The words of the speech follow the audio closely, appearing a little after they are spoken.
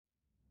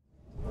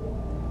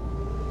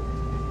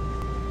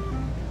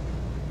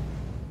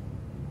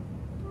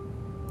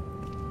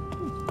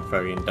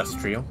Very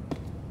industrial.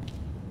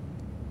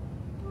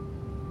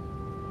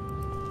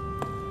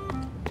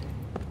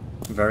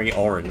 Very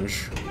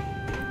orange.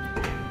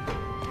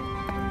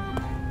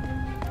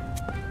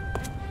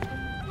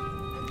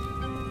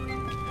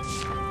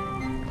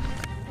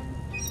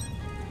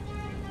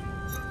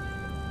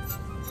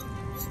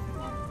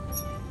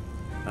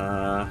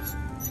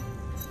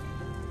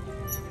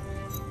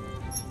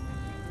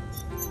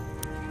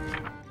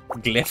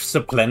 Glyphs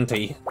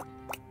aplenty.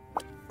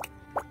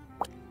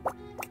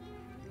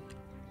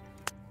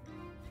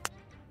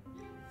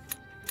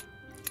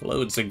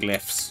 Loads of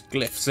glyphs.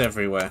 Glyphs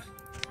everywhere.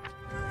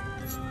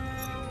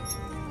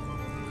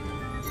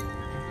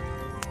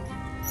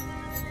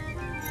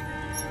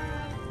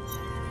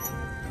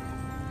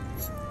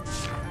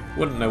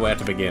 Wouldn't know where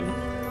to begin.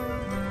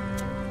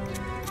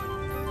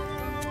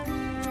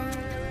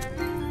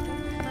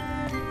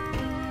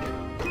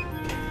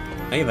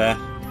 Hey there.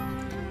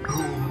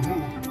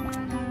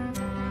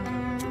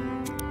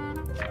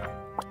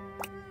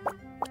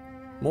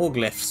 More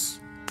glyphs.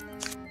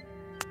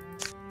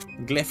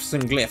 Glyphs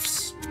and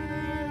glyphs.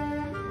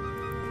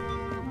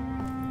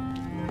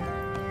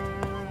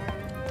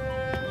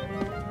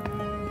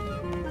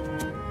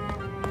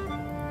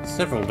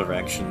 Several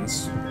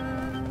directions.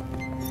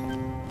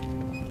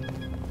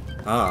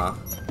 Ah.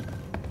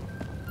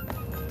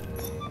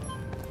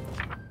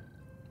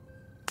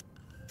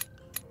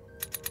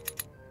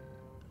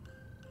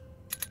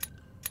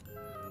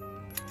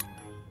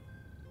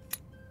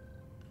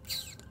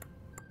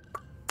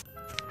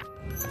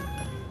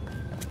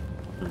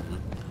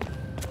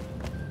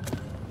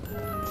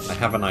 I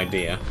have an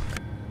idea.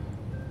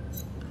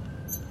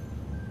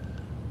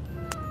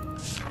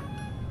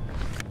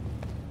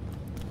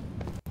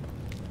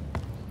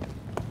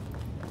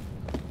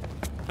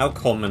 How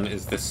common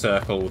is this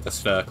circle with a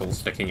circle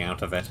sticking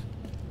out of it?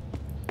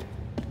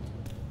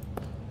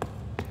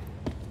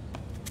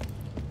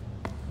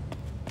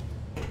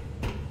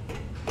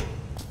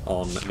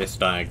 On this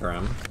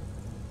diagram.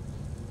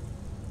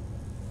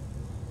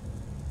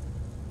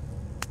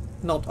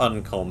 Not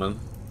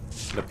uncommon.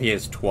 It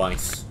appears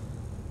twice.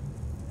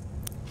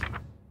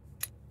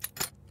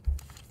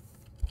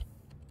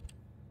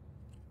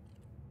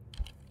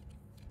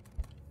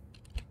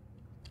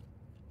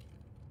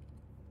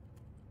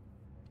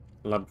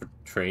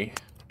 Laboratory.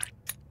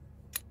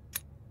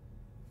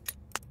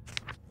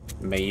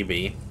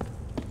 Maybe.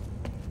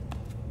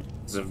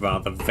 It's a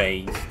rather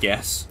vague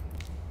guess.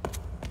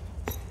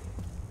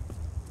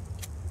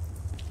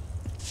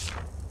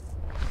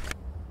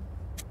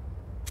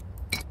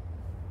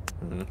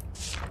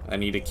 I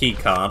need a key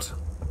card.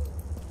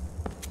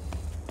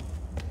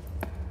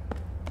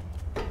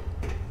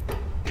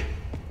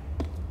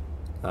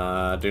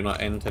 Do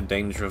not enter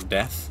danger of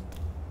death.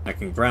 I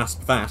can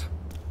grasp that.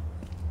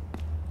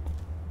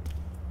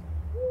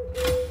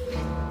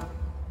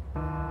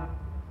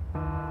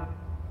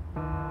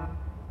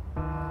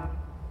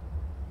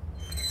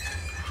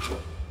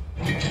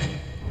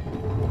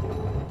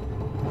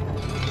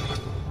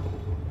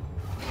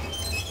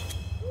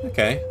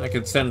 Okay, I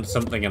could send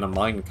something in a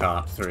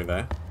minecart through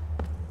there.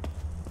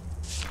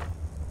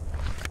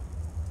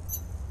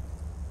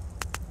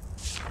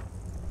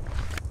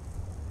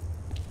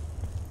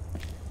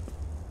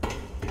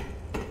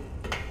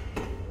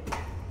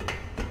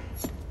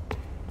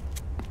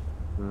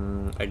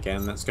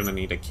 Again, that's gonna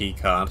need a key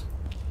card.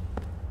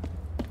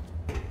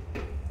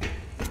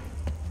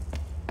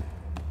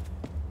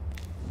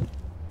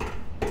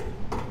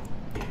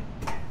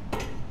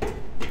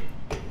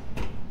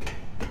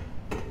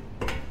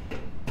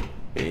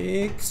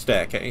 Big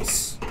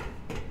staircase.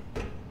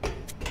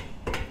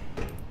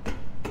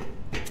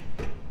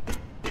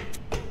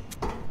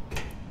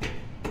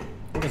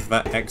 What is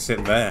that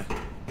exit there?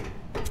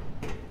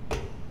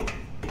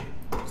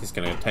 It's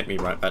gonna take me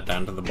right back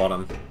down to the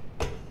bottom.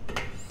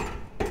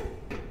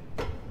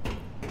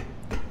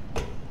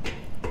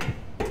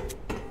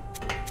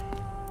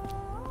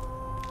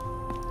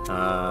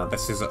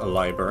 This is a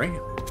library.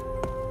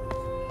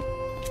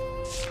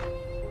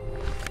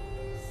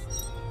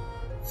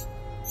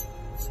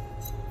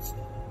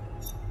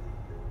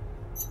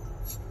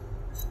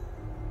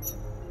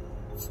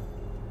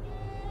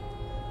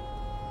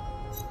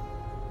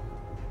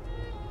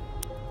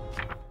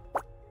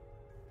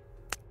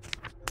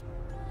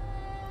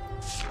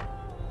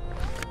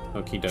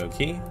 Okie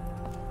dokie.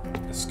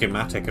 A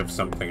schematic of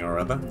something or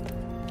other.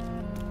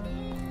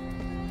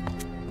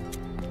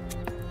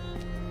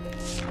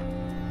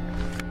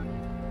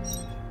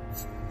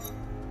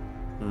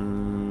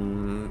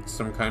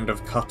 Some kind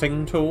of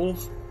cutting tool?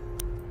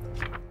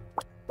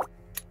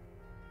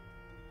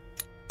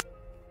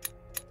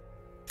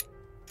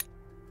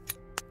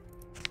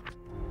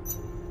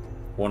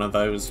 One of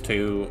those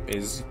two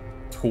is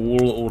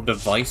tool or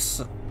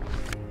device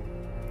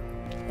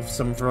of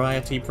some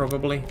variety,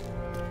 probably.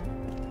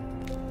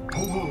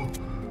 Hello,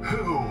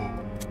 hello.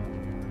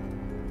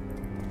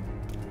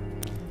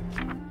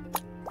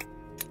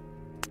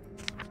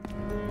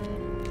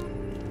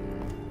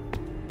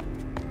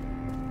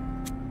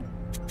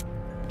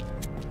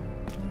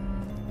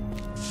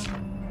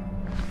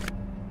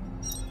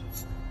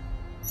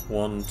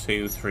 1,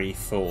 2, 3,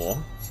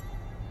 4.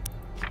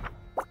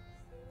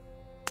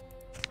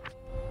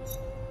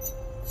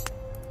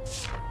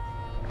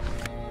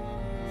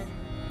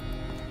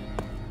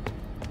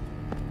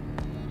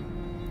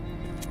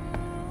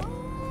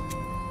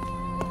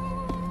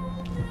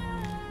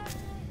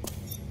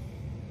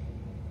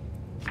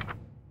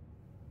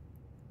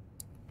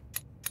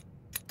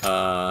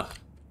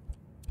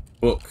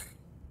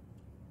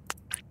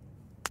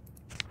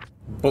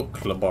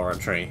 Book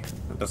laboratory.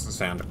 That doesn't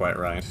sound quite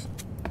right,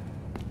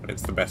 but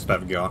it's the best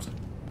I've got.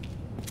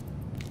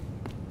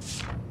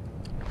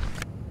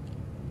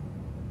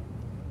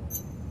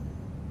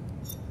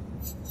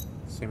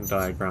 Same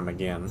diagram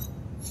again.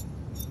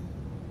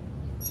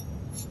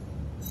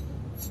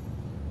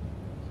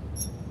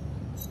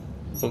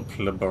 Book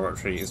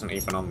laboratory isn't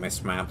even on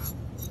this map.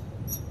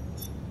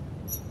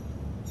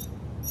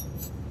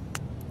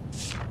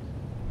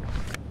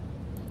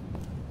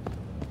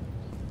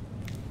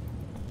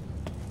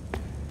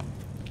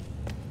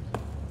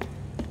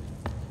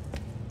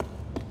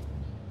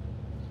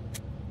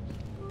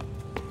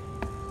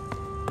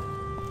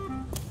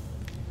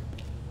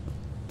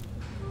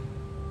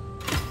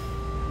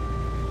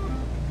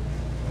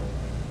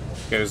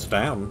 Goes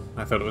down.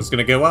 I thought it was going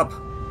to go up.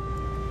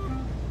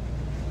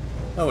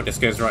 Oh, it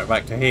just goes right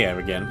back to here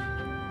again.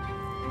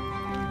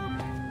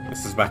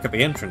 This is back at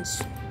the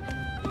entrance.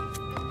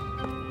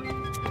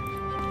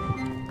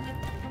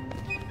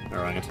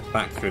 Alright,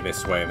 back through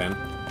this way then.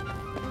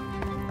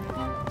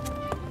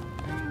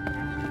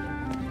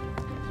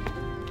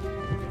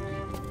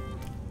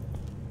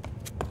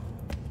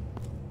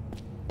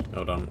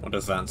 Hold on, what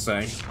does that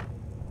say?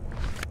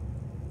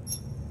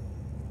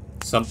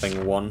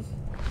 Something 1.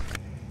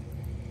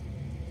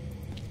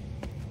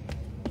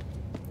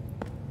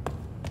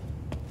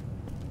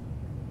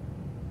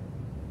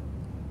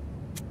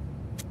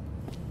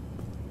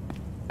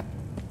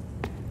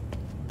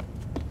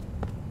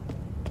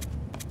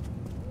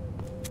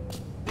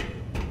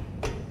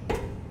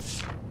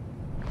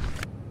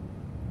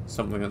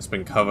 Something that's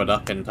been covered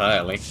up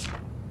entirely.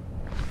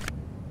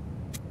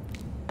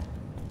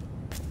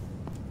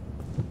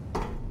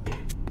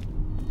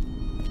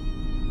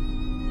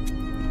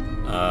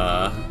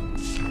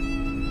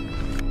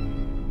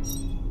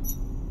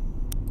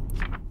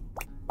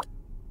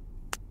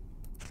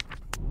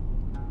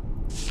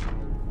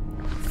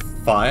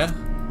 Fire?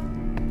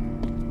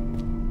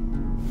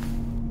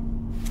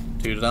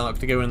 Too dark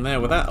to go in there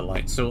without a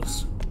light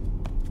source.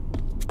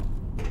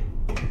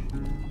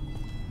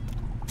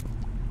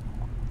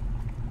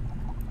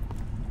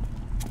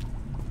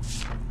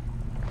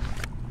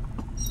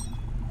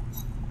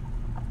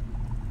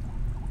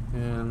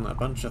 And a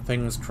bunch of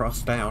things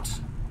crossed out.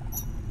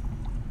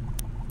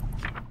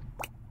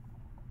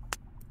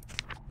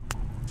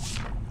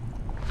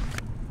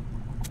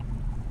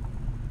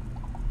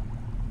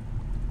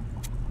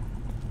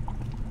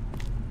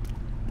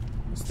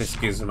 What's this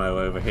gizmo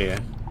over here?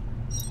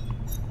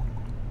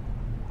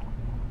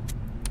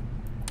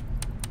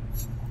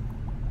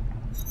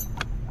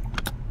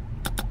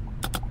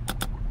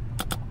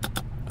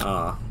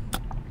 Ah.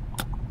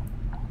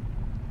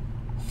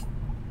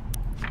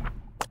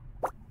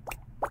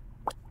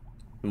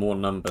 More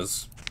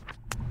numbers.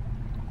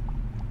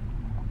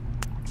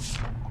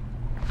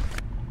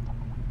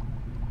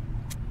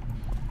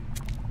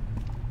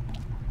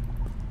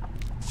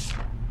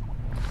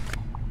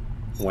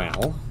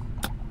 Well,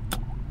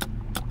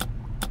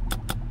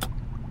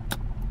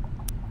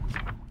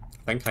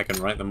 I think I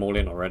can write them all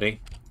in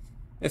already.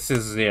 This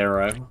is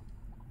 0.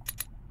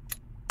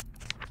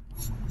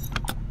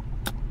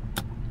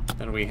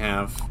 Then we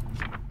have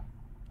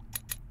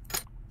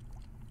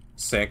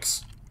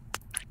 6.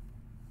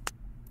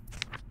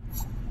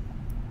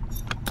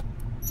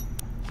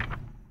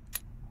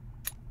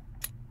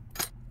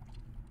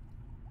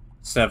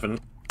 7.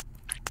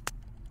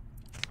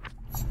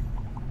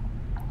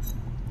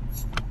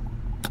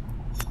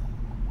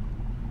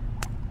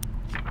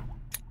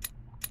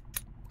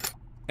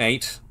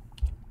 8.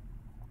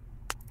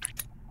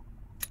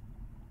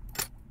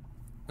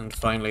 And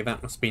finally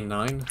that must be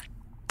 9.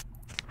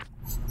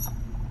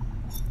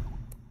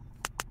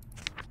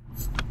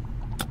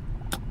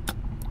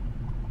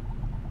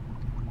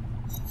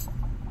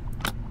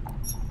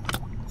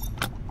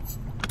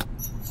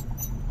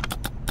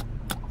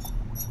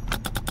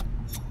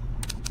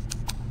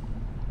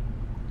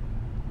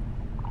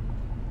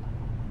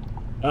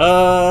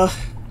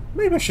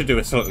 Maybe I should do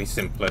a slightly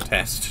simpler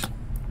test.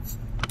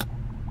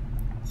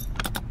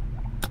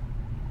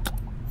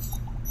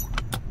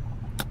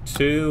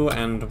 Two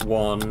and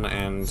 1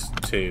 and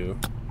 2.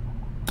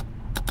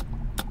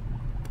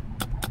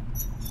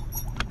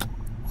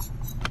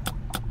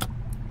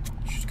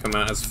 Should come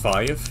out as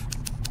 5.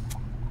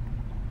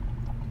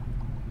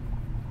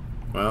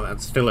 Well,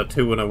 that's still a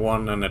 2 and a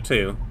 1 and a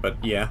 2,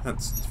 but yeah,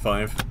 that's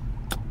 5.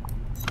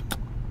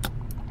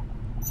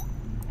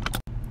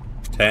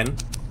 10.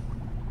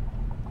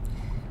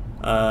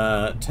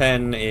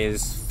 10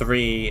 is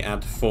 3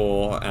 add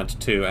 4 add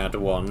 2 add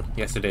 1.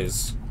 Yes, it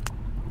is.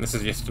 This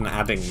is just an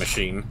adding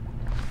machine.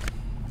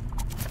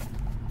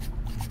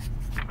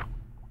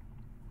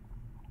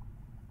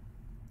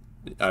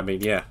 I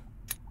mean, yeah.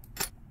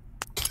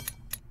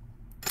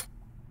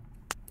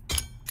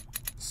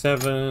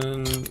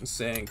 7,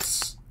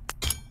 6,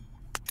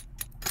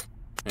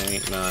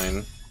 8,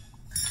 9.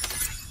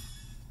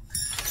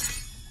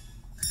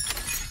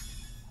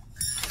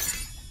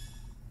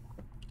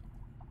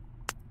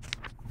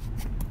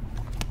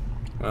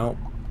 Well,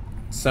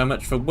 so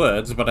much for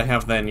words, but I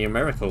have their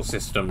numerical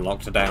system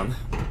locked down.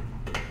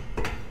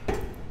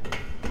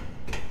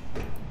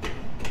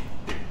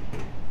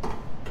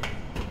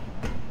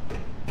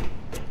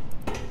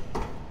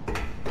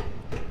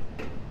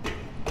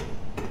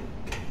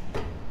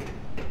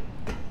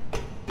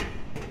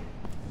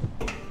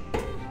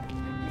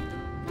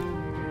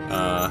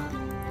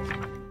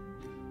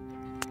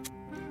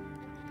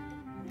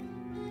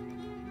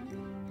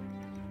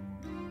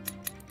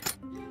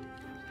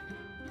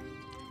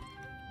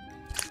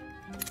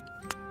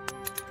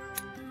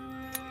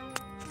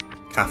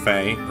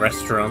 Cafe,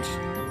 restaurant,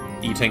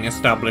 eating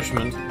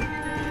establishment.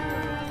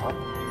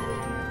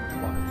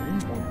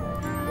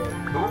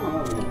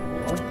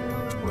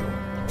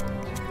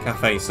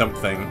 Cafe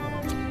something.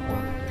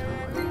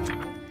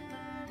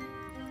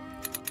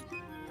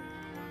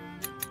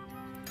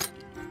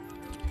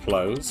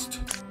 Closed.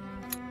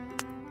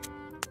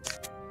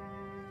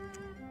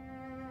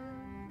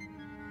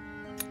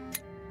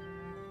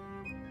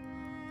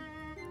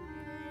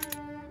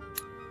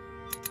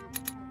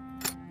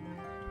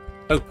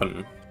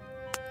 Open.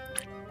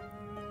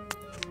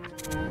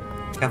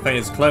 Cafe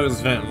is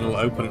closed and it will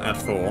open at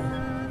 4.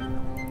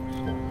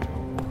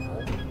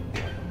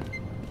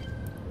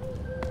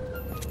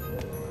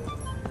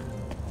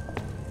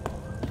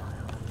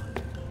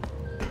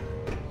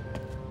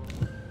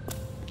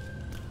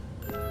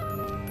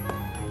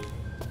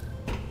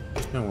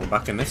 Oh, we're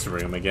back in this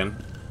room again.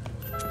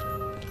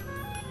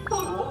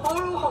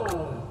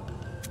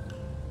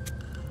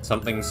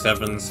 Something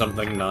 7,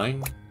 something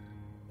 9.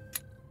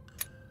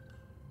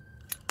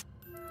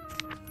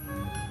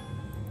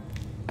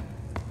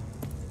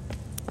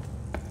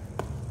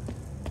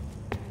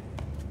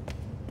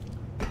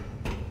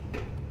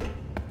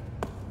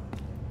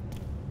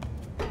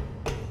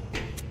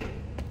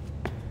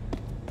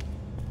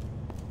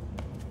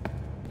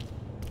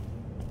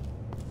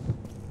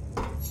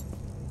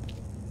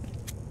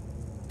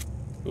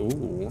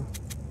 Ooh.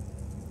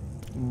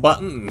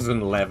 Buttons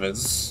and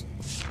levers.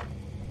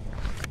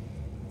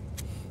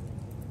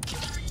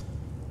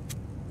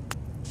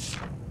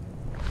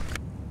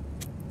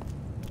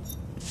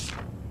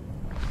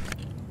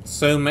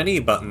 So many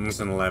buttons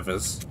and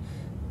levers.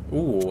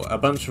 Ooh, a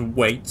bunch of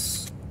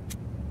weights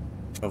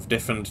of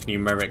different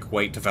numeric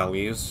weight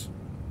values.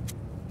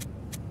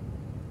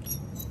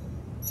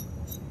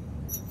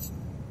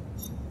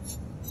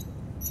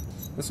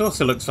 This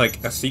also looks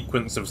like a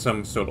sequence of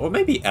some sort, or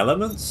maybe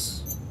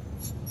elements?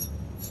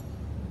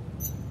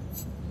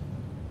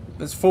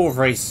 There's 4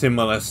 very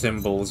similar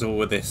symbols, all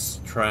with this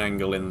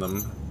triangle in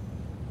them.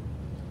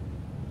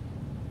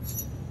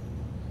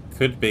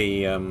 Could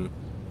be, air,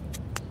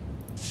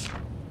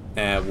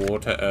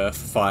 water, earth,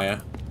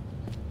 fire.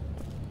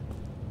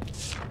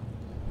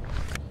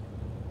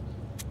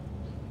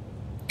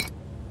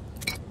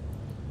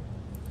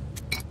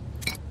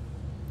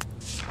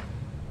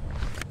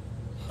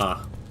 Huh.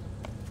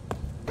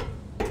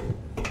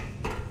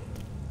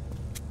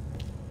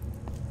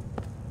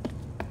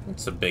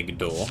 That's a big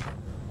door.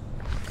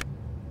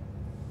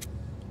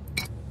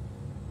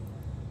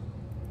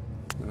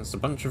 There's a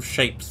bunch of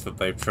shapes that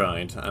they've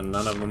tried, and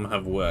none of them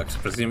have worked,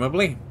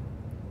 presumably.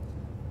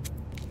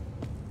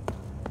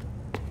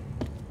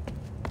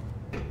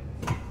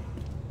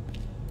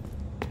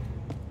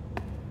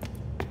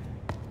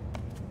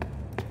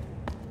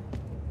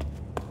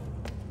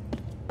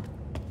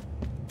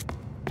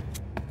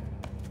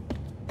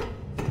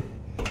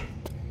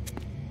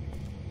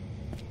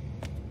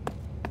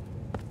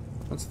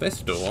 What's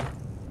this door?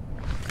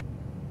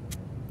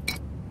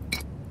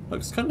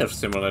 Looks kind of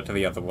similar to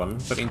the other one,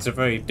 but it's a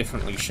very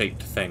differently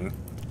shaped thing.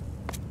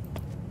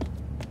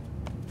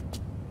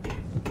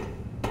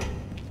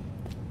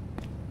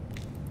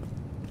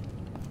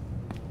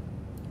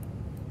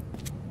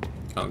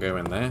 Can't go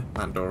in there.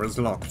 That door is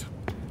locked.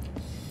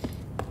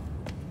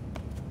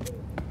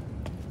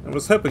 I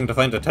was hoping to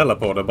find a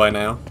teleporter by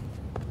now.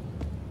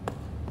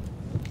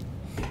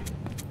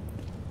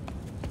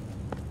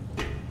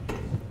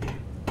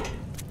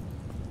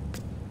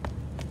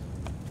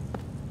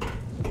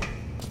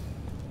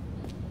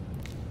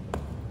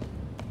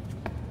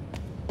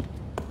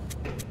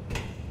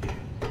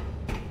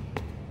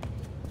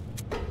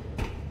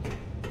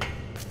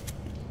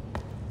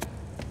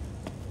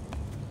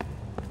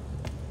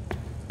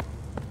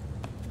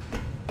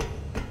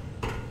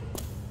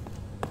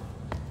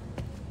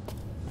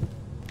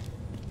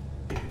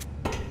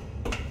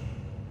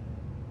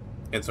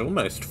 It's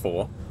almost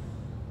 4.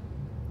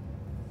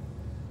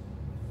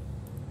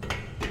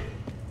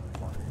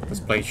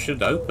 This place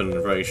should open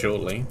very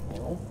shortly.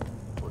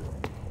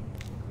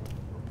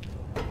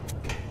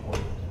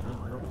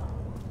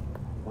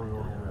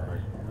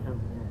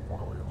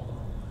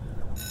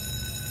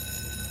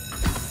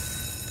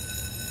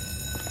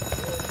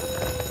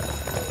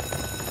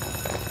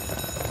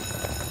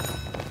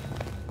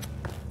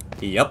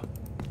 Yup.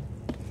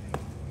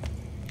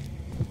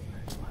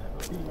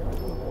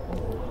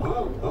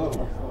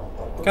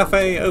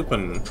 Cafe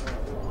open.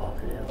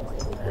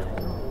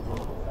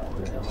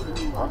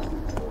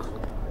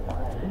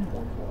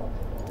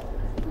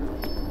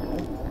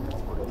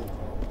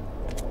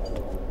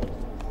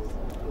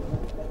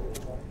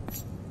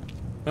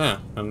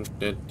 Ah, and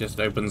it just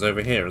opens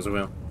over here as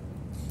well.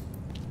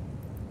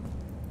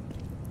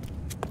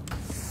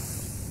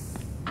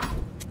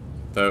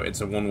 Though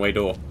it's a one-way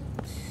door.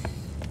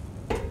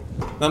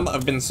 That might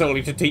have been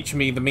solely to teach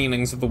me the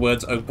meanings of the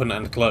words open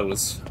and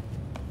close,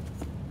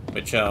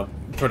 which are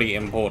pretty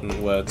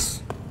important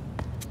words,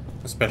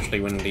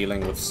 especially when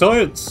dealing with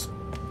science.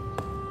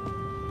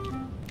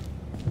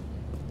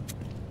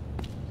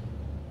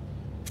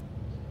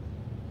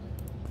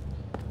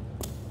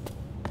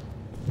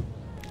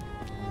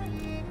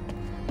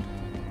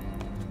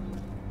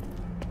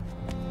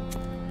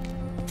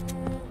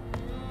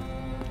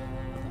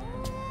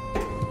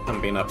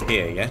 Haven't been up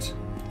here yet.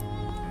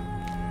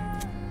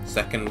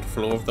 Second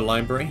floor of the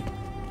library.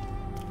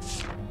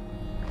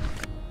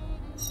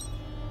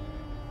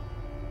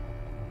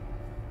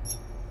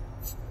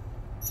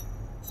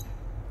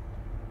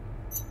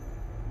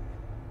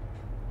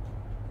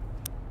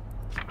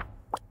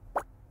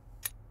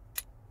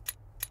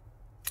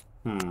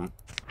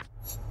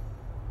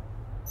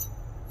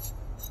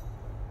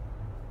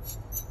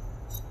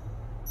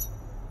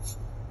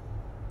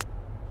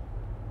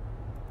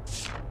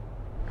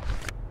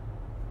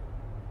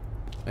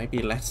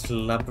 Maybe less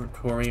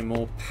laboratory,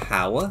 more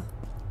power?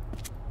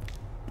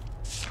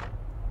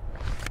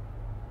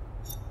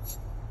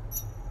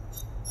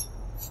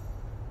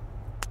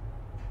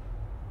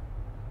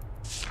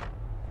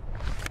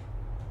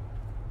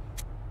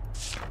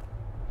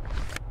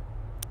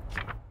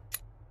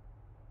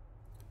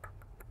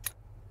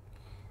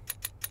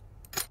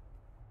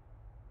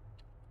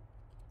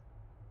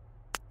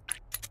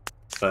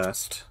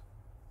 First.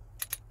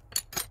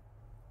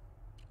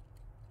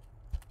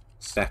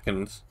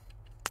 Second.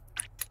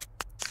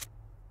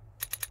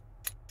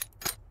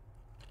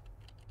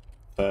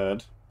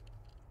 Third.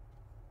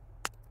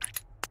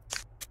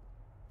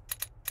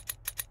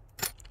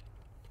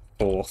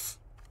 Fourth.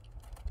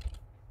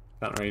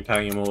 Can't really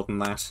tell you more than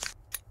that.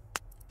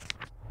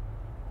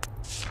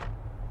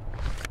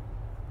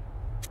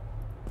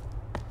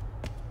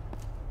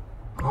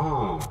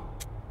 Oh.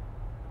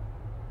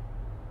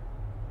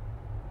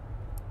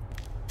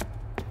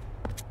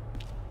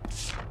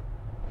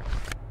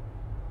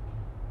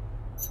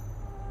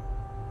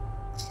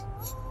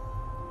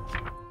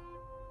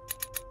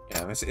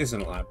 Yeah, this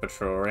isn't a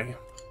laboratory.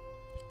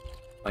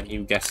 Like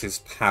you guess is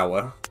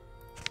power.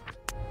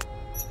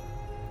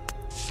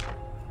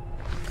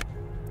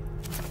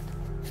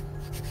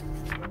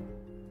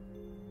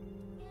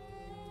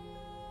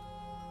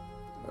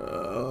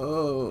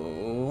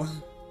 Oh.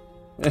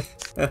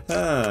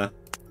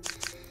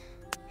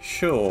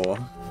 Sure.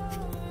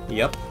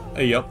 Yup.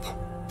 Yup.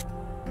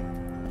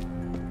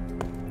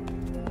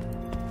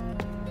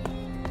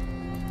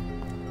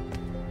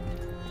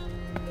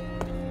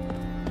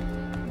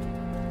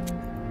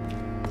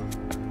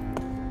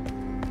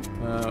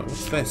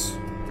 What's this?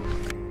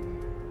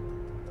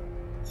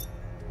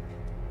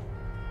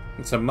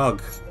 It's a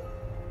mug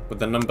with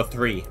the number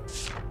 3.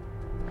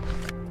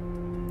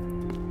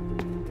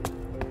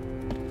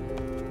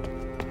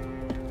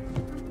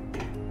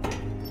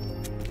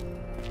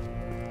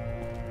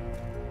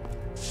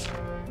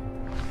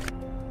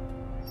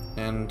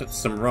 And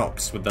some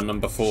rocks with the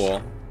number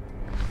 4.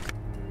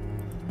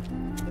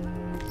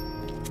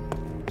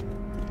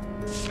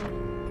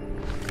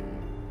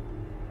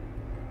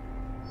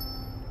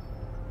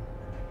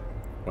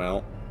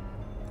 Well,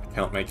 I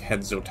can't make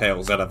heads or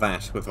tails out of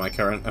that with my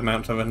current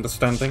amount of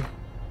understanding.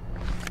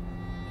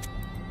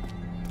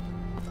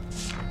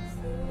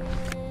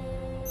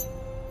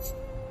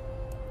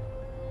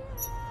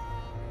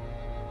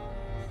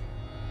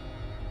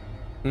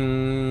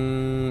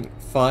 Hmm,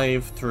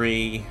 5,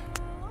 3...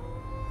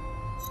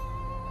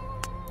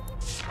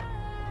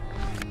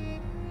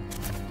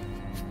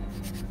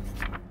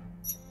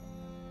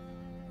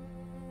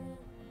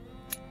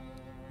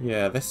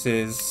 Yeah, this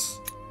is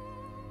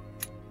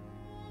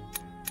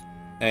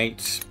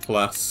 8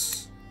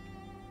 plus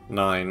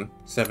 9,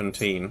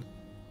 17.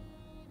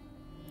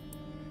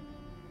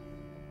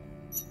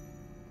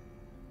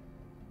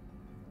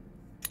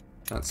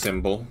 That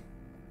symbol.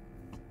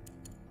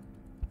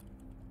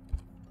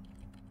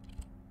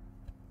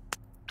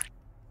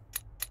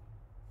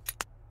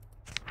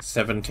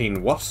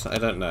 $17 what? I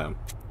don't know.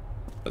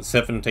 But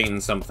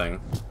 17 something.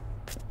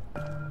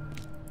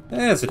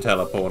 There's a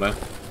teleporter.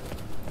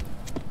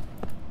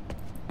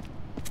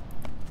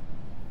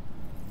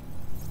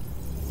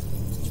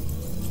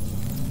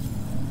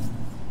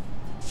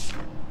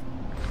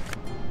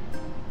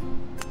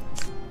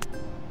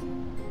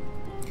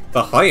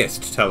 The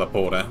highest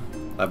teleporter.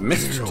 I've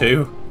missed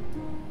 2.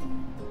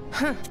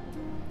 Huh.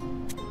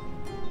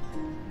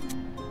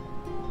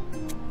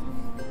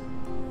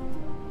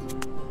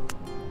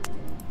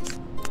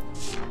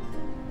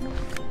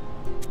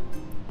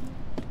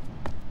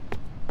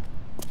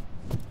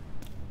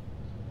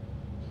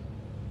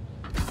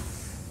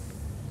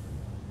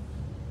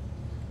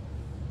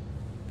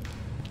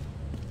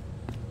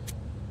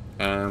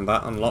 And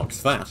that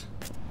unlocks that.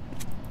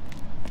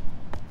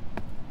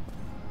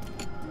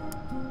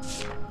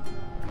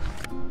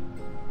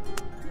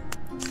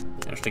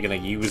 Actually gonna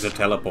use a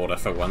teleporter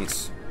for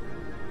once.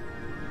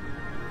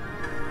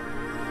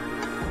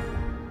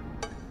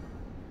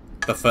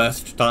 The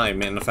first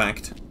time, in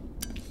fact.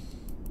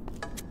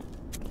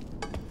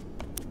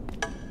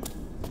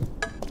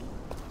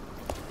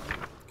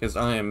 Because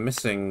I am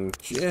missing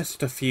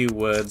just a few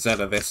words out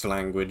of this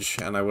language,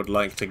 and I would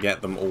like to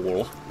get them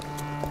all.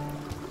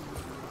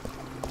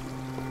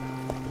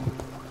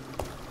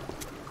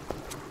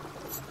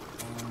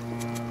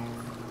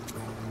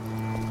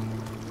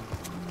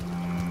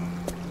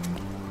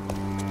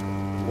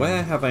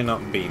 Where have I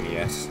not been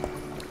yet?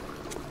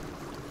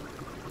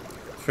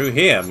 Through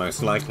here,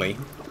 most likely.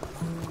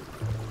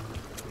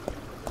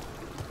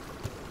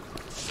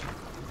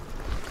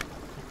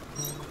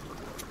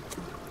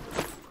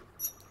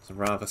 It's a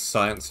rather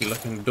sciencey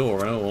looking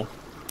door and all.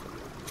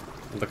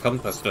 And the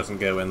compass doesn't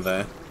go in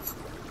there.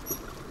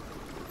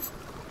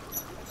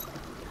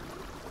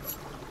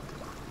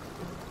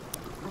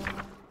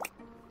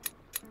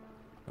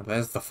 Well,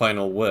 there's the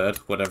final word,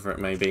 whatever it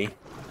may be.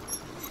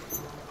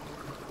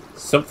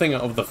 Something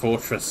of the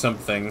fortress,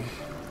 something.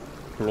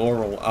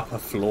 Plural upper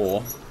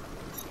floor.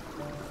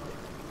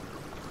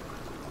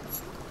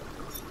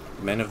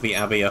 Men of the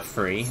Abbey are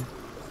free.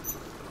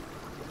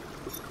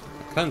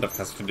 It kind of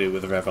has to do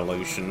with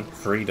revolution.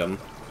 Freedom.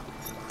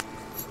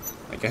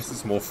 I guess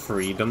it's more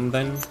freedom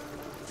then?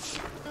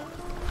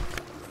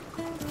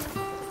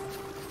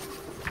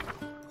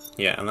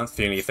 Yeah, and that's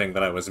the only thing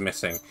that I was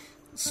missing.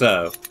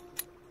 So,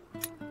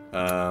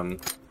 I'm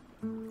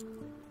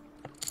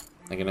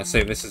gonna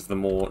say this is the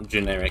more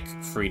generic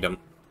freedom.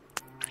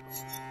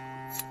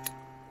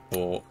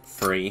 Or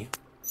free.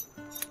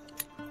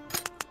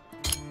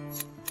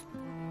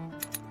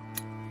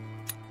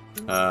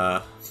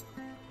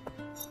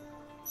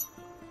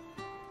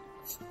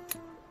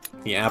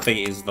 The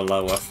Abbey is the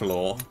lower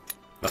floor.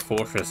 The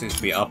fortress is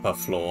the upper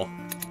floor.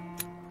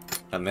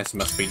 And this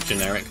must be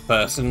generic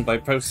person by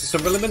process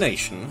of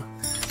elimination.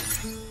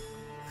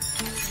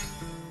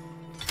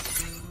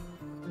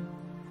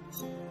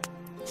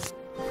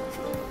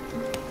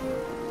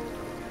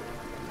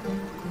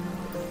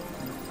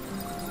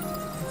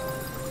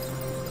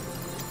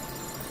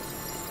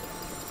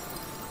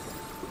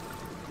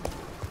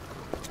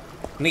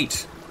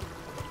 Neat.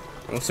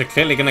 We're also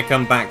clearly going to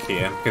come back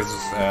here, because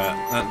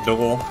that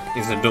door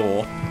is a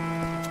door.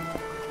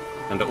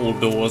 And all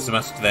doors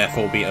must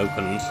therefore be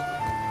opened.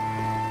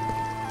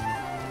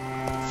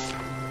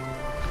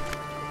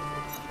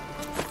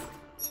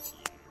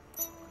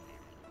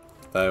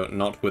 Though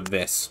not with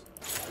this.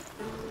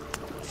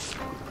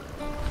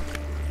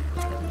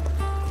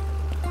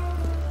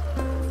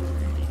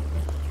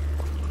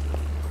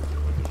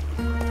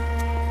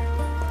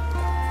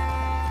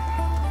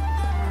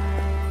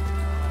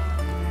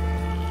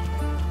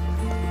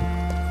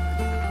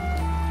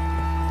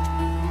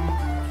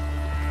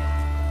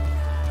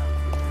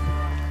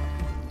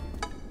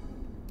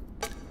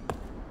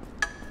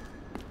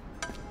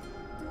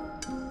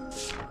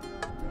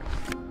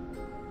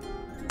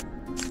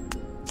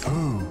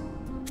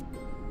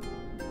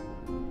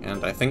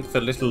 I think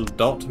the little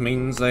dot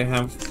means I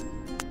have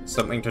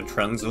something to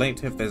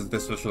translate if there's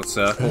this little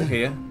circle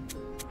here.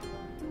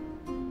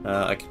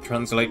 I can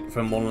translate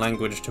from one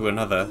language to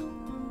another.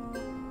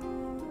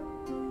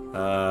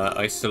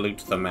 I salute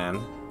the man.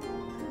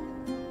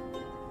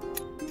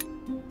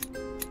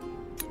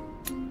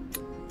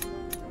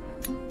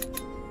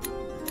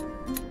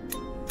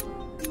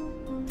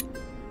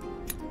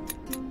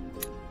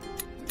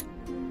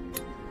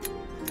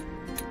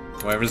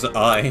 Where is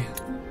I?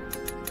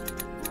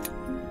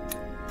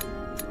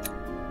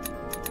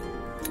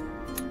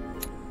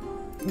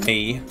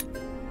 Me.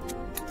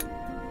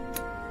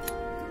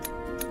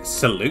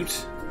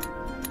 Salute?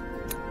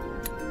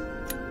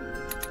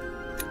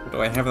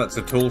 Do I have that's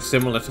at all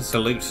similar to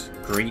salute?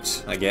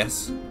 Greet, I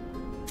guess.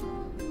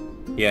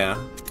 Yeah.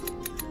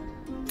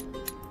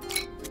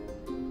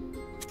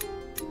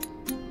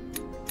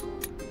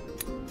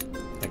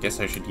 I guess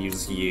I should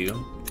use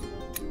you.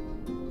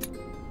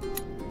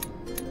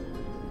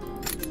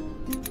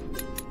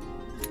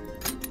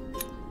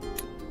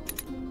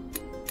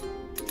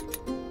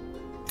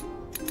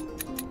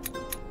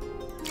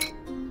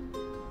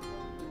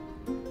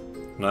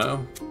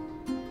 No?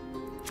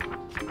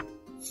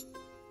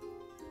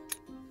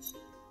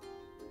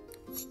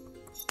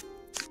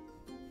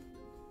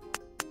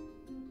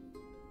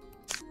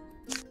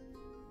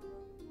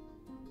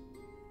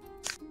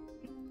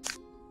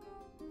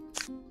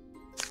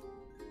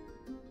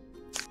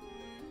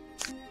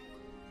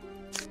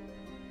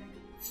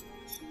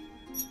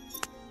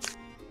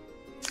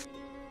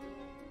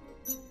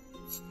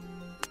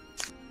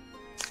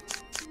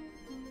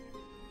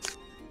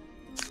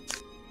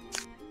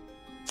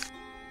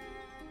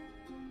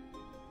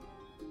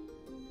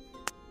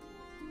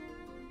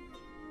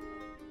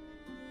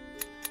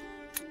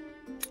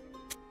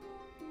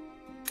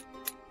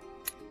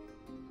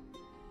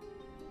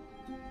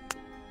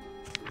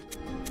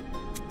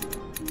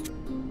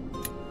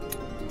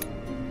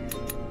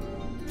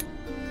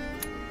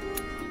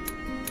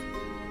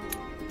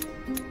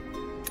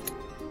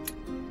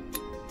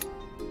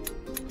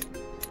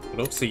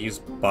 could also use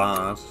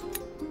Bard.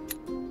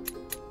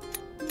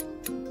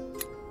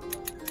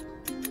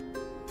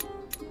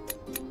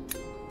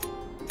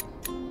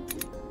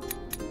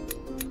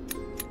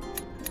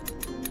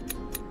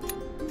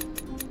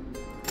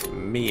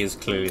 Me is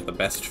clearly the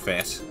best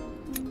fit.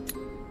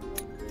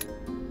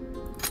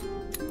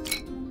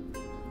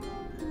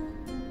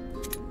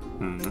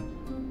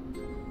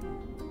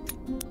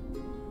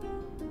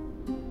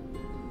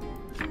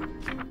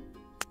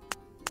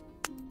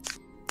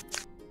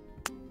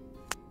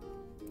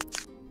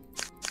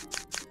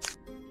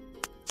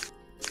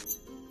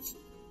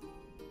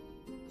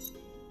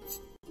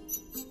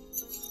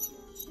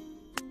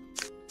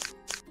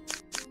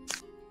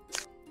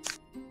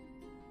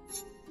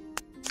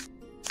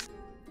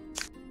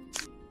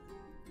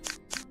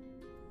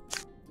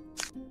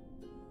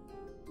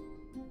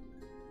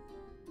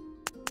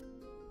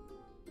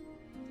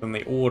 And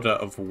the order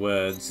of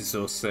words is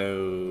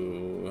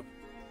also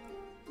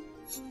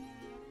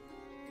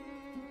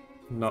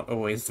not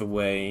always the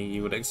way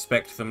you would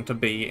expect them to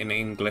be in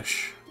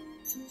English.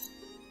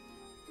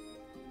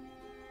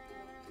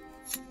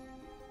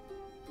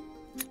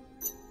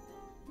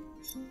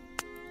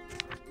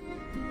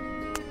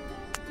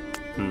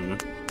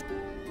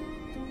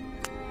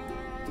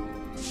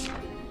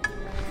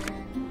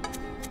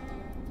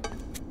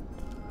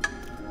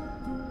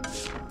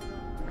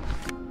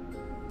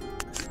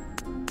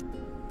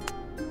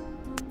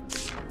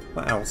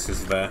 What else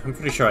is there? I'm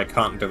pretty sure I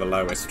can't do the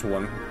lowest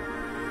one.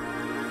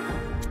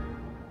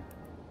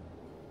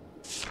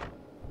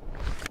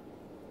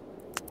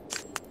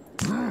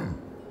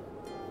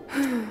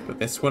 But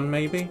this one,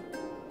 maybe?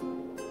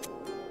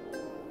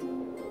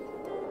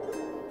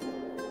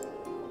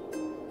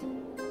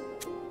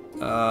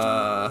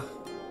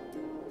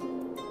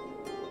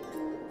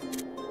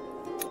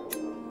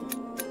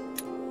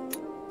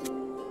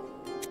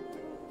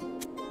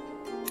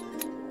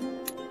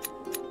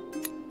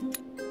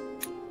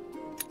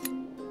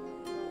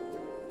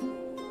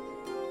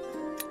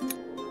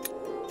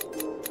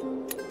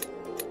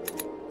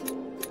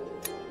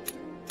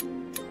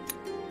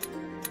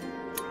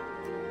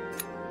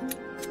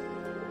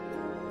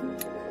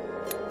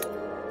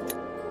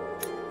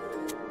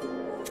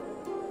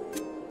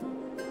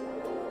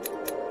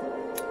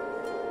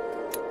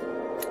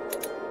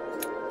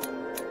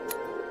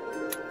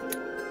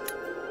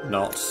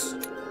 Not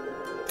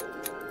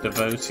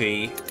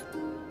devotee.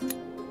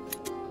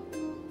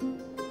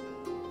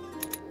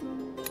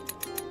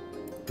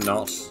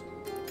 Not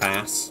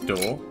pass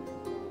door.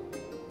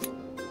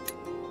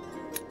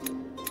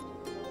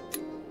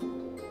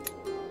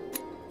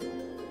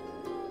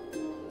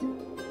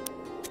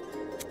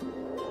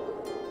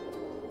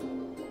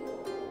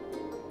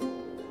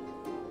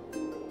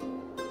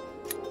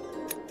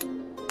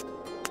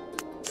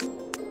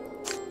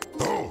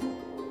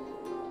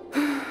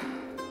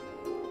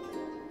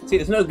 See,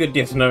 it's no good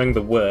just knowing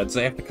the words,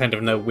 I have to kind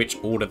of know which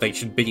order they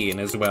should be in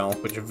as well,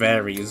 which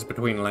varies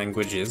between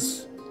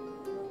languages.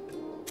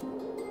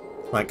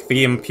 Like,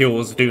 the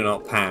impures do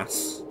not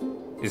pass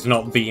is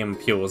not the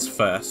impures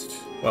first.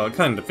 Well, it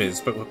kind of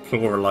is, but we're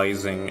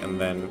pluralizing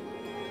and then...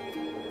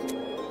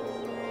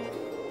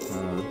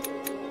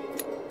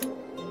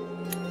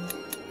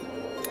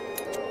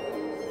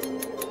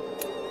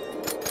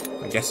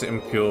 I guess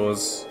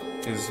impures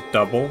is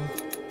double,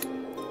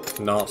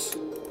 not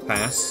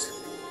pass.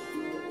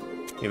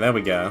 Yeah, there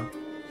we go.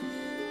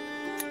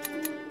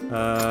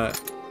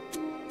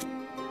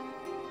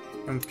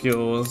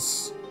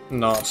 Impures,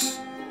 not...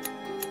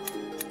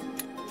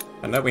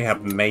 I know we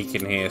have make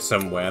in here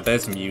somewhere.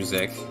 There's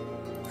music.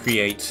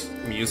 Create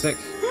music.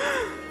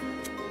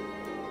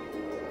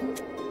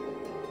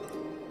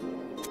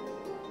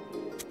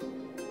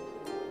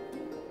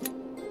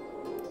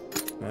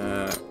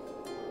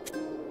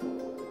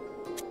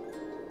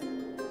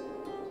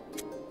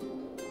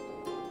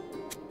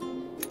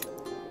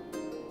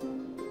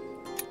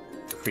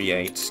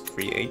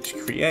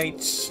 Create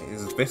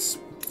is this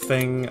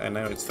thing. I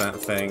know it's that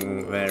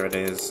thing. There it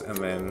is, and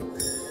then...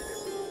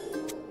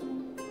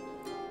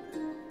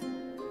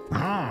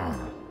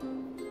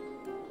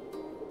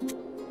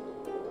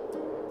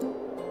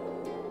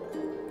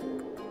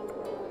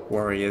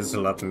 Warriors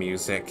love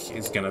music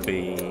is gonna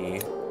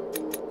be...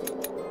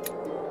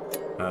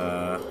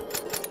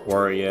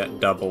 warrior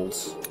doubled.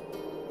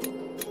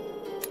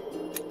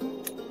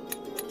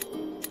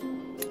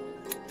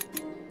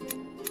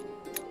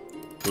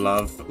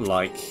 Love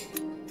like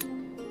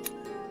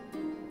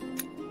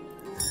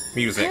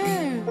music.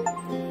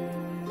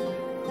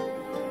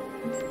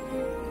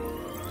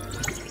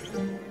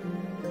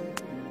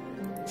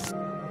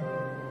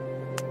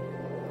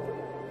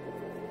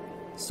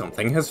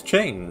 Something has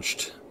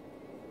changed.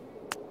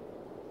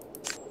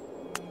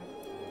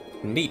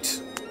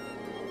 Neat.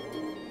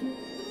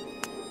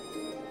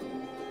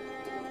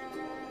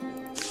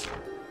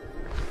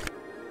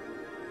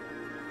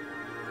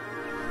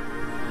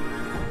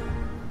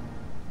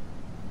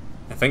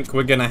 I think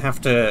we're gonna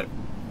have to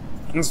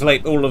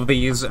translate all of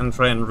these and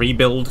try and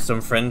rebuild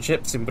some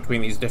friendships in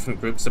between these different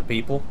groups of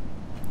people.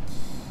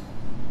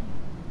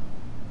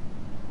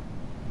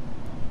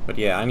 But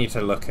yeah, I need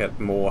to look at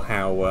more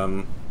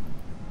how,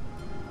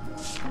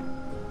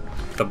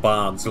 the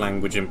Bard's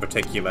language in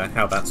particular,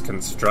 how that's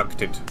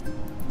constructed.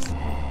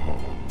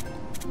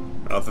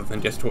 Rather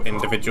than just what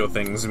individual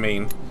things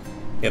mean.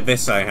 Yeah,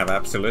 this I have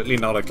absolutely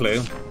not a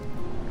clue.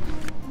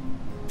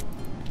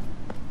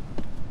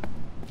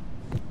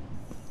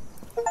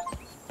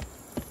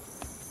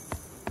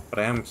 But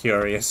I am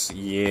curious.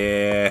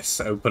 Yes,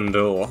 open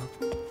door.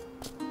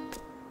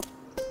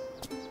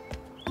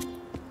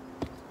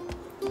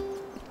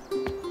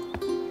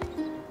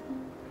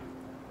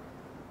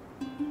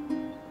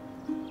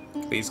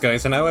 These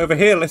guys are now over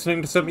here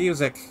listening to some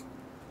music.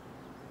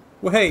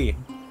 Hey!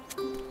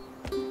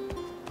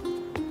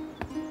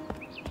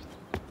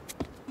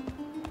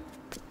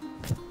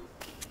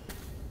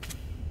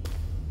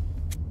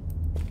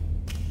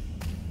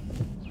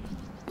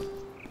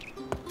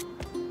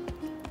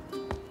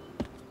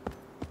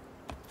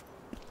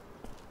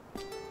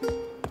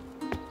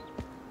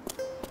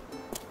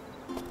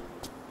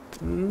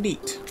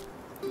 Neat.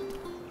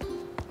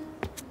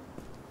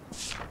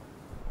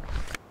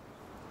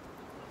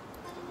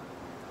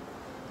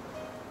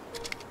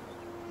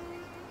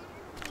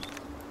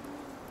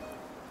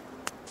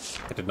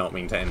 I did not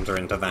mean to enter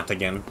into that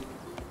again.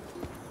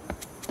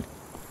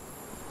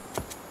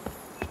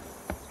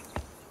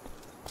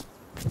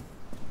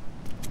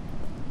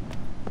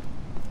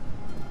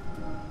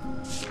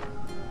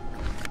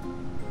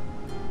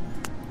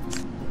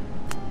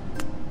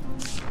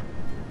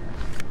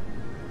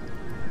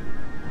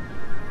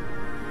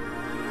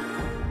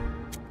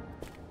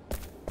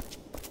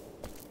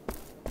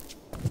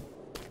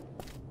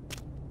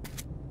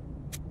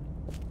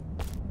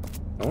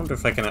 I wonder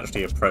if I can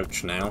actually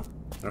approach now,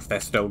 or if they're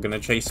still gonna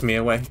chase me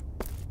away.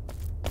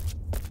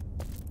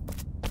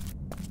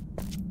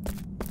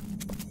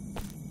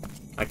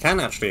 I can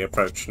actually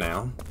approach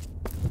now.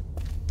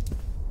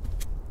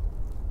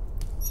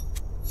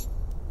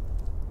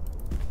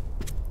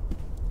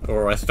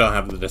 Or I still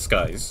have the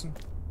disguise.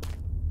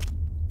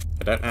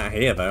 I don't out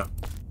here though.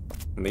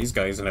 And these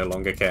guys no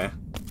longer care.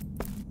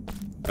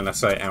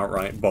 Unless I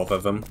outright bother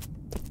them.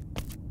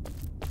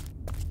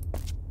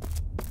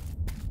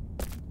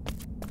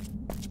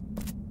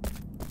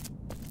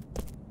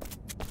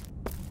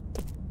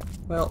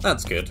 Well,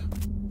 that's good.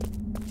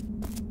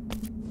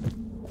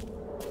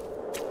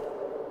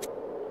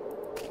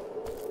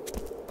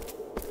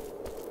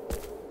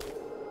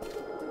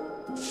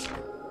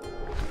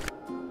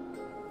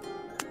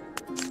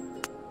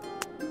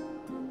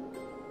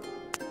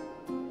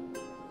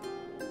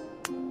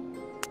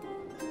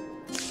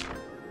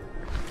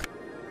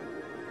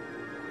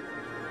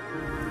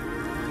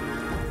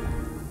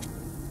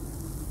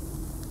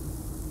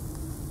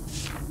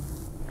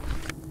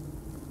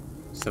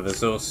 So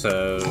there's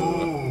also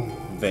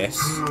this.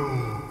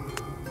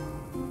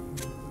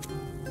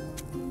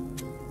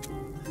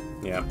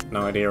 Yeah,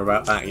 no idea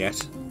about that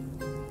yet.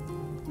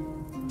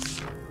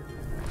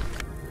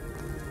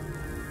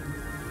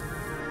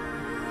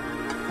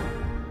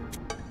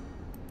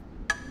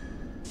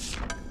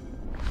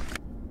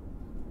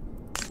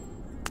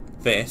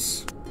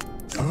 This.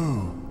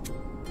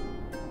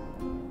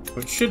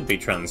 Which should be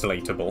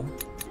translatable.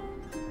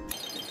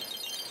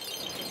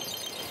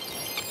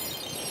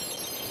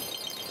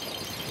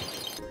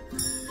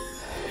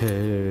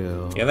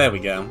 Hell. Yeah, there we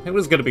go. It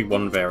was going to be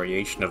one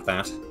variation of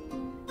that.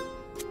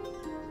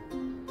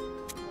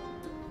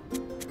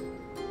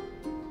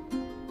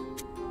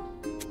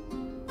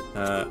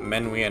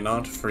 Men we are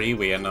not, free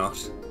we are not.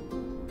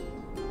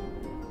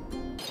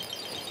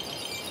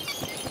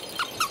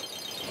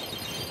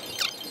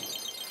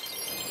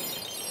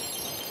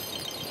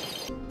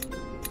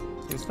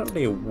 It's not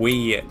really a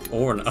we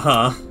or an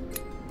are.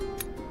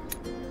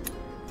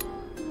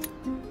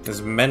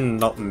 There's men,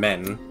 not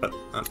men, but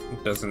that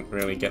doesn't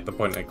really get the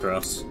point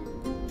across.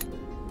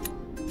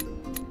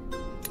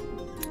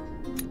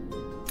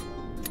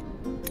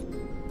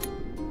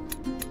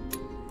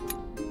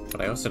 But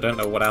I also don't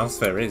know what else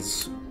there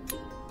is.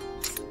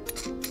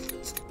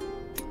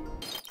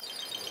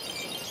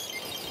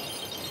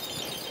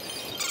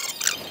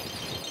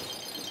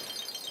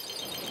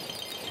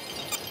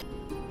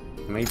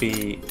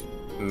 Maybe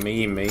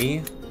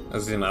me,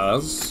 as in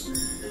us?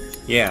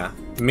 Yeah,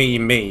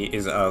 me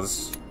is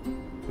us.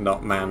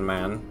 Not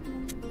man.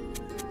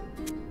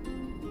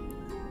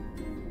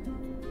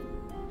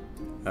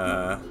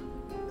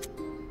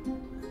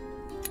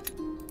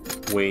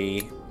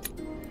 We,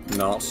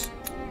 not.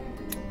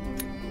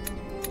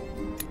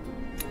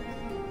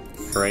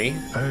 Free.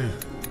 Hey.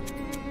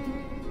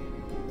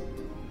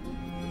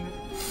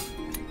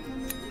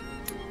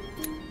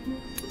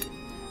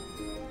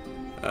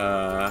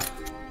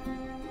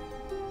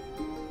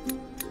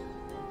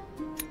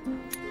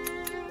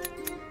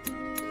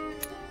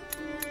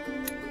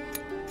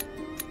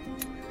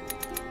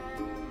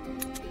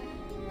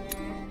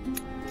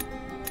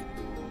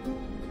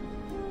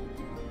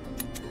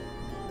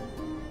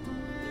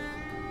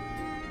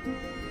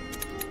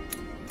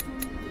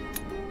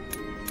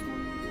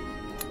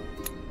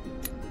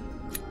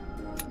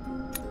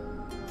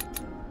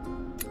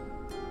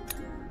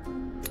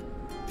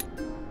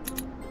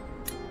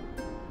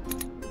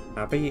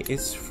 Abbey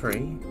is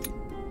free.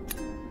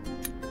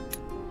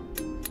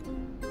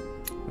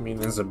 I mean,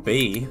 there's a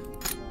B.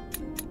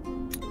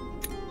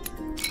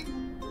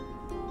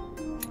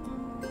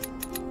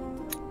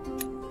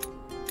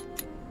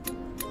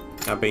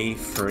 Abbey,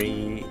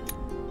 free,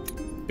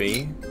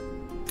 B.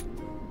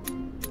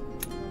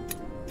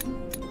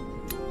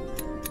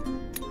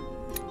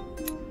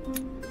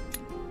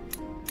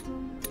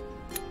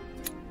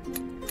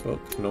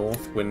 Book,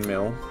 North,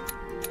 Windmill.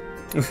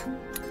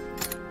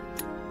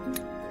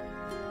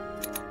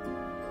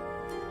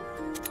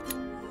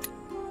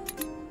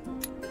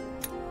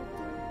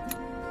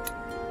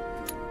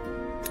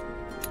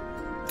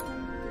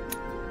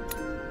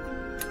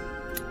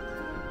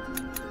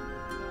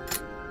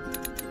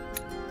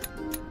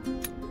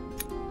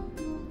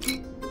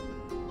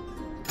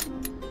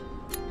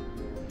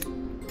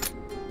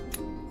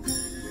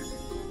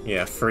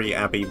 Yeah, free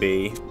Abbey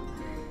B.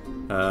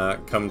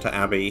 Come to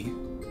Abbey.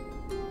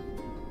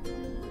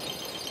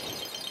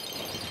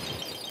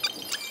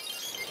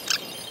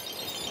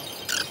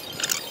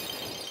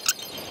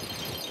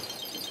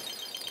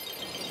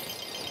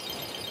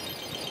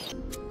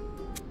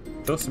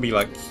 Supposed to be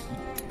like,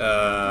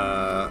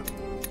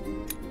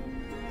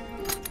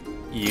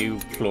 you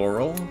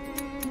plural.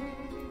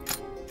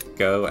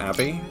 Go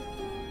Abbey.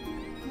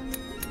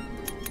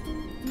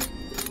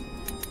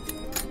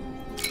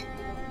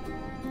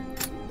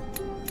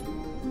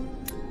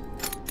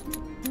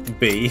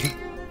 B.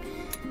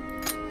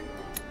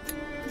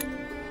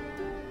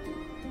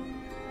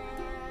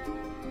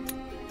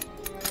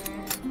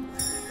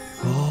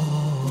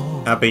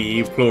 Abbey,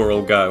 you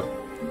plural, go.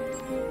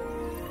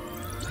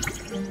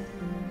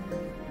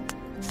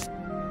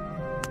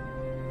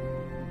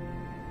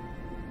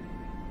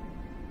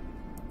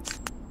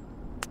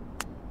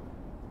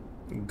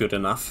 Good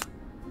enough.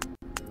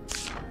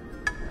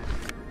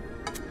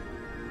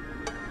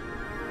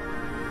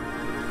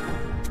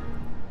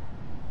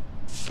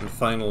 And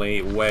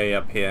finally, way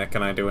up here,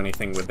 can I do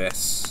anything with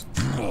this?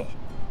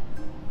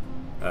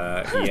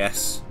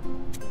 Yes.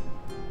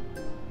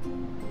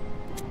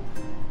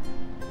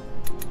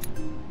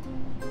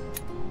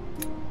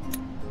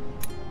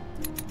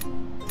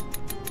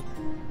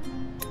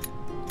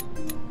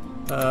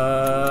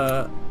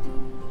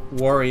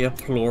 Warrior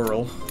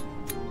plural.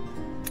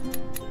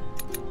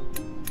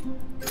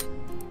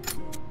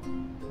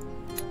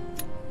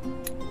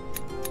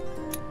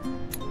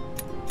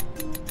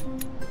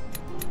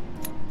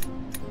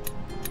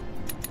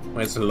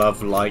 Where's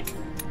love like?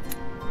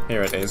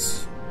 Here it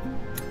is.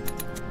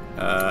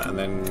 And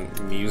then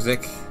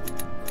music.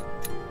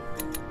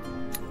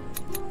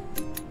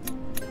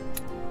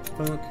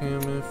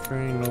 Okay,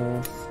 free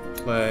north.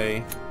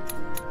 Play.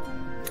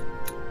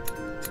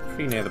 It's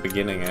pretty near the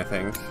beginning, I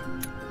think.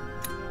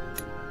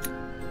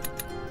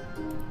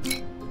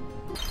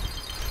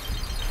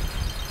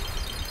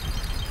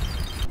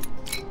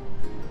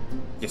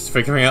 Just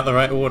figuring out the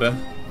right order.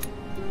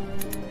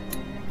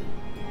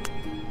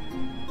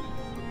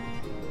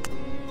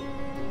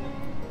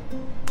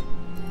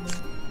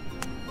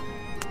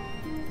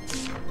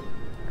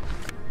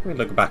 Let me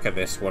look back at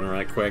this one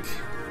right quick.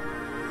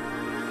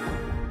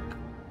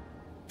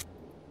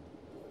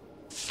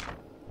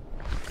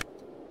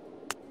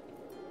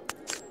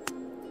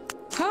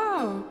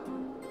 Oh.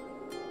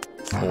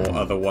 Or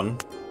other one.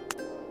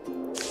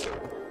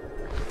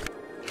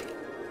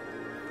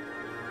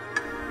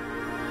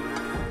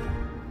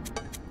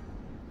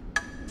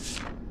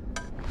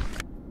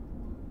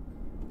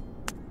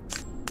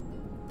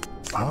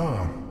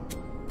 Ah.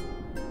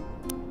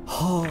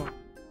 Oh.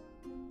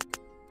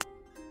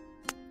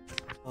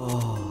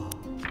 Oh.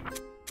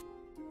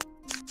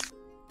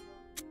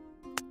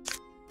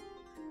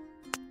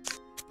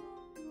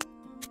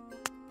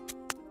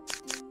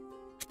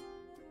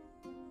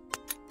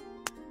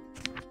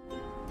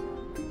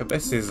 But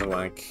this is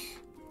like...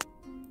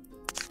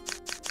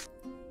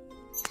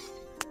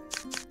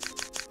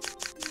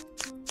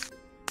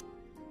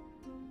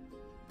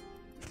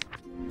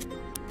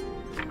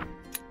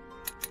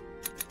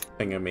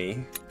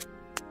 Thingamy.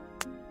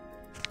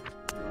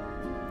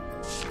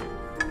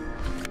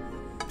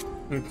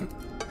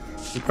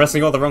 You're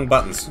pressing all the wrong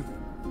buttons.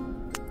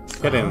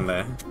 Get in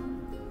there.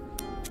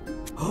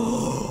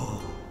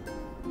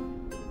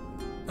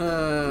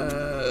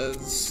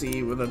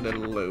 C with a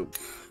little loop.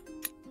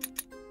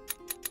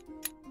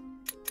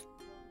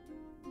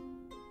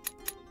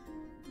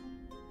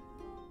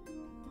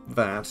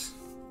 That.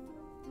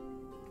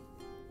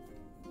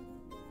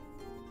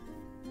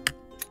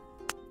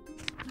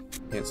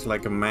 It's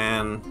like a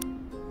man.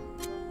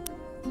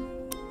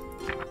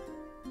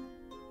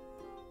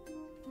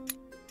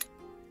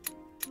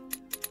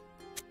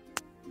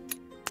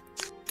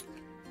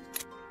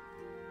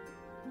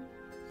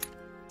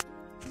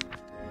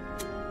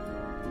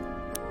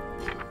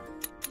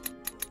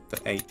 The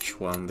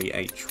H1, the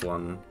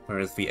H1. Where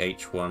is the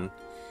H1?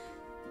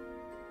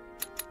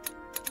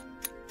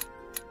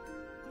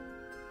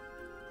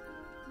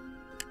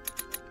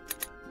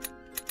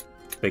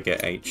 Bigger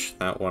H,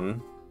 that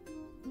one.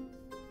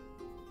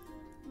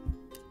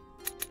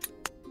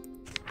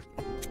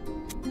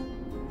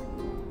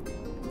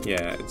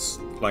 Yeah, it's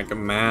like a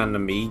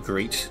man, me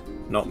greet,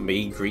 not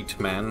me greet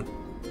man.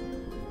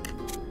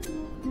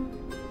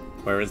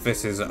 Whereas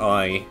this is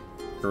I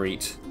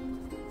greet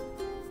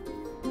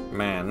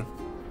man.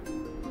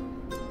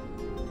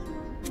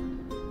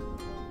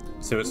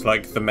 So it's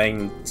like the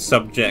main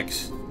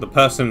subject, the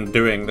person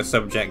doing the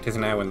subject is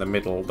now in the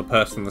middle, the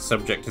person the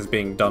subject is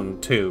being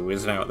done to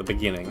is now at the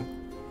beginning.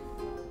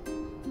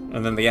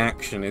 And then the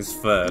action is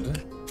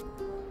third.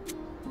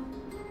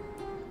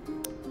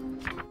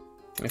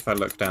 If I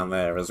look down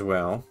there as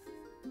well,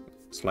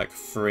 it's like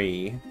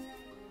free.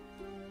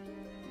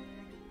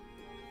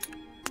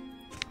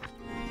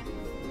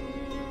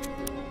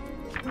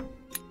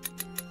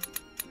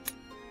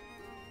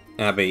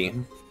 Abby.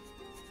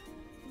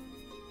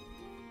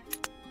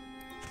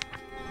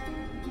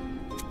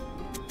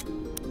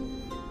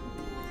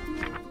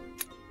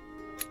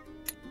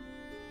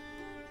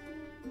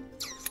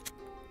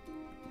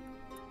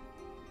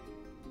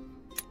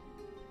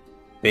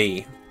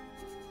 B.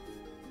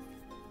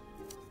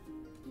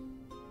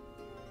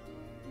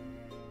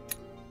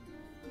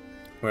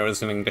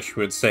 Whereas in English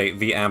we would say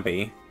the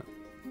abbey,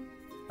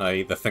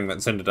 i.e. the thing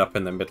that's ended up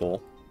in the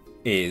middle,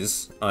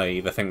 is,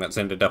 i.e. the thing that's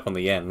ended up on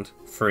the end,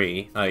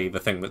 free, i.e. the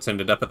thing that's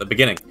ended up at the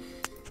beginning.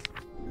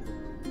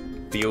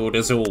 The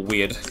order's all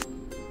weird.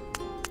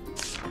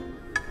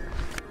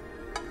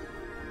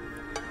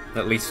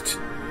 At least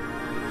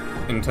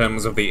in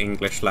terms of the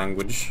English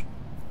language.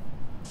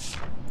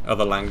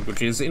 Other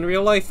languages in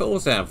real life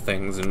also have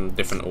things in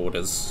different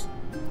orders.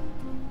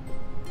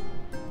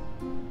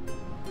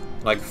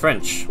 Like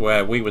French,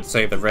 where we would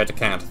say the red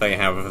cat, they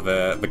have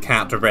the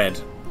cat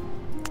red.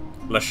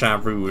 Le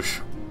chat rouge.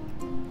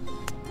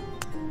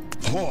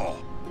 Oh.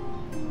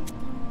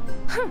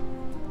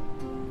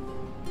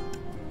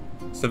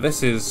 So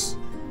this is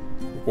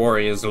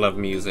Warriors Love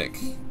Music.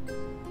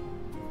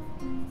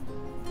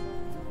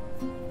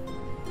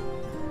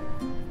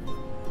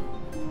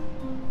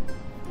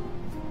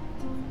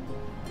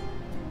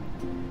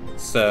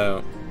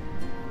 So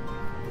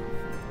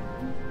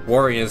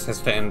Warriors has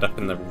to end up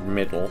in the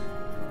middle.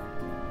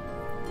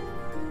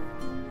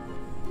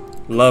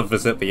 Love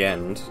is at the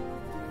end.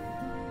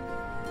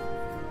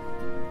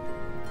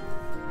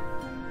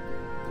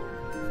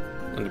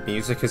 And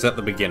music is at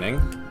the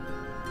beginning.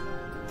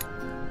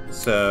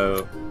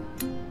 So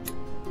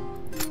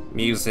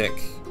music.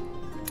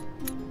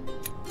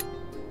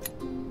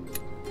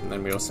 And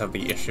then we also have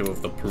the issue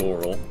of the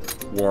plural.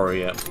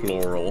 Warrior,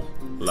 plural,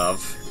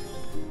 love.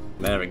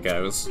 There it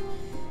goes.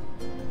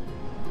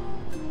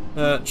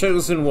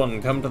 Chosen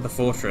one, come to the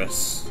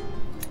fortress.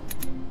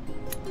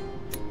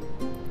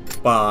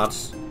 Bard.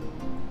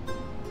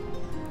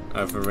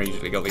 I've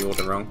immediately got the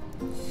order wrong.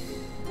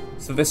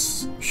 So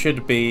this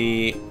should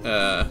be,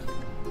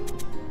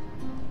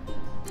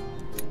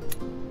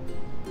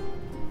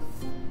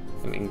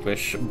 in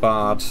English,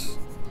 Bard,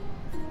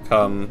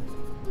 come,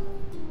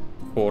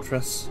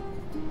 fortress.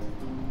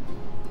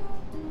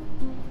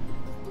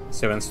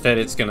 So instead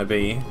it's gonna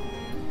be,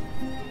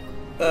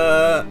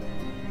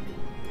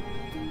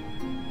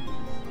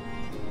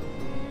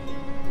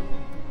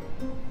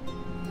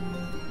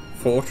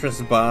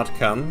 Fortress Bard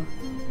come.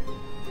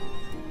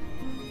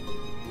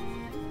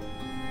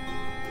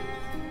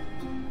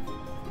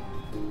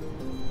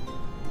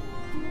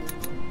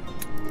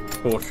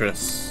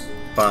 Fortress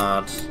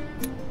Bard.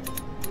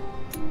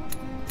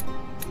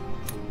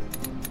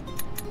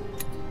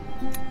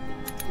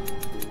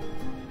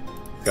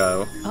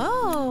 Go.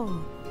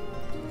 Oh.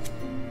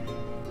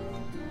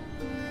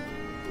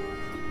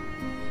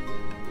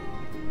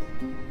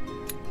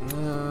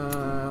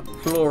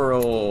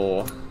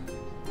 Plural.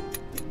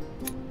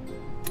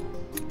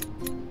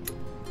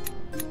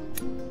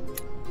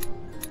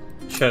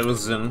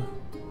 Chosen.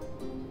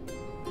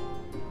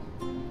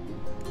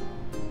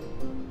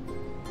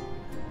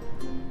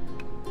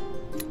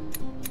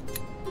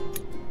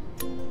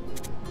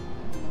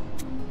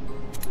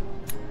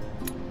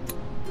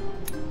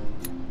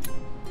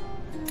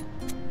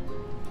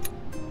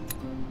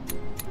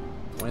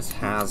 Where's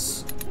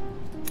has?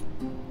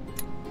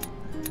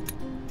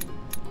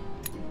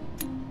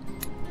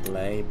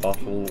 Lay,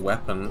 bottle,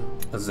 weapon,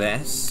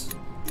 possess.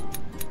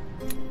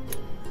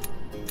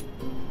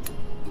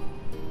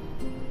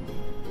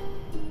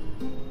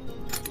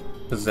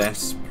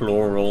 Possess,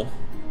 plural.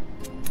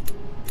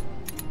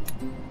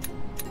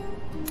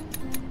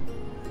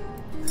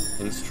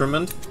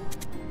 Instrument.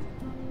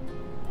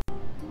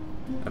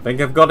 I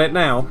think I've got it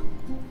now.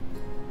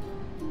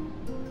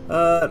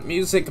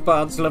 Music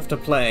bards love to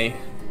play.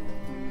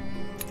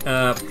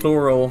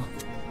 Plural.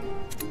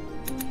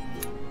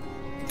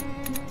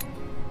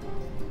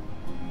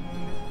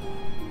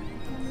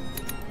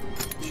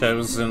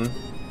 Chosen.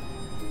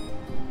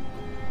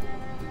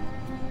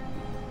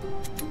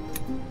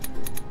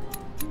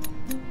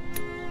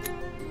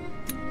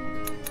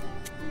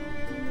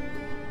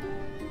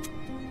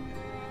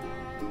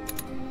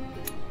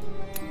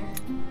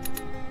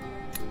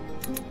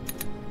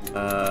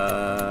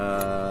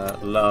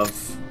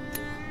 Love.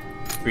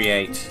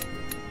 Create.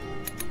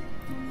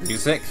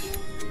 Music.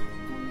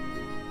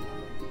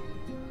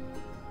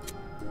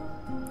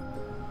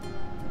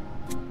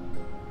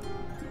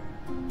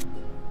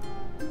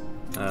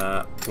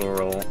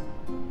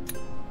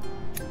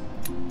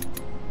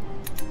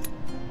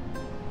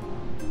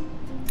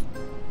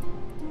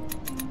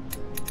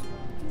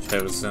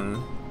 chosen.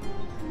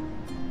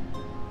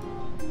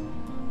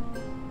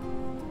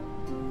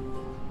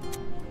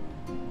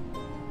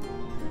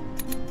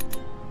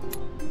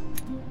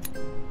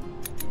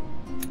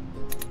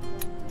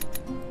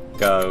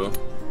 Go.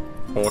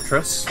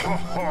 Fortress.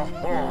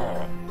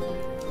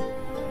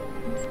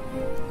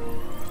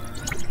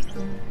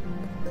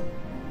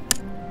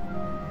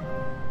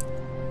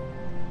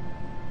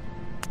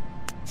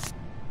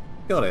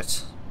 Got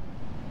it.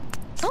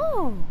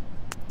 Oh.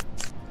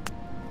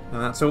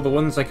 And that's all the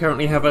ones I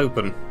currently have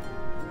open.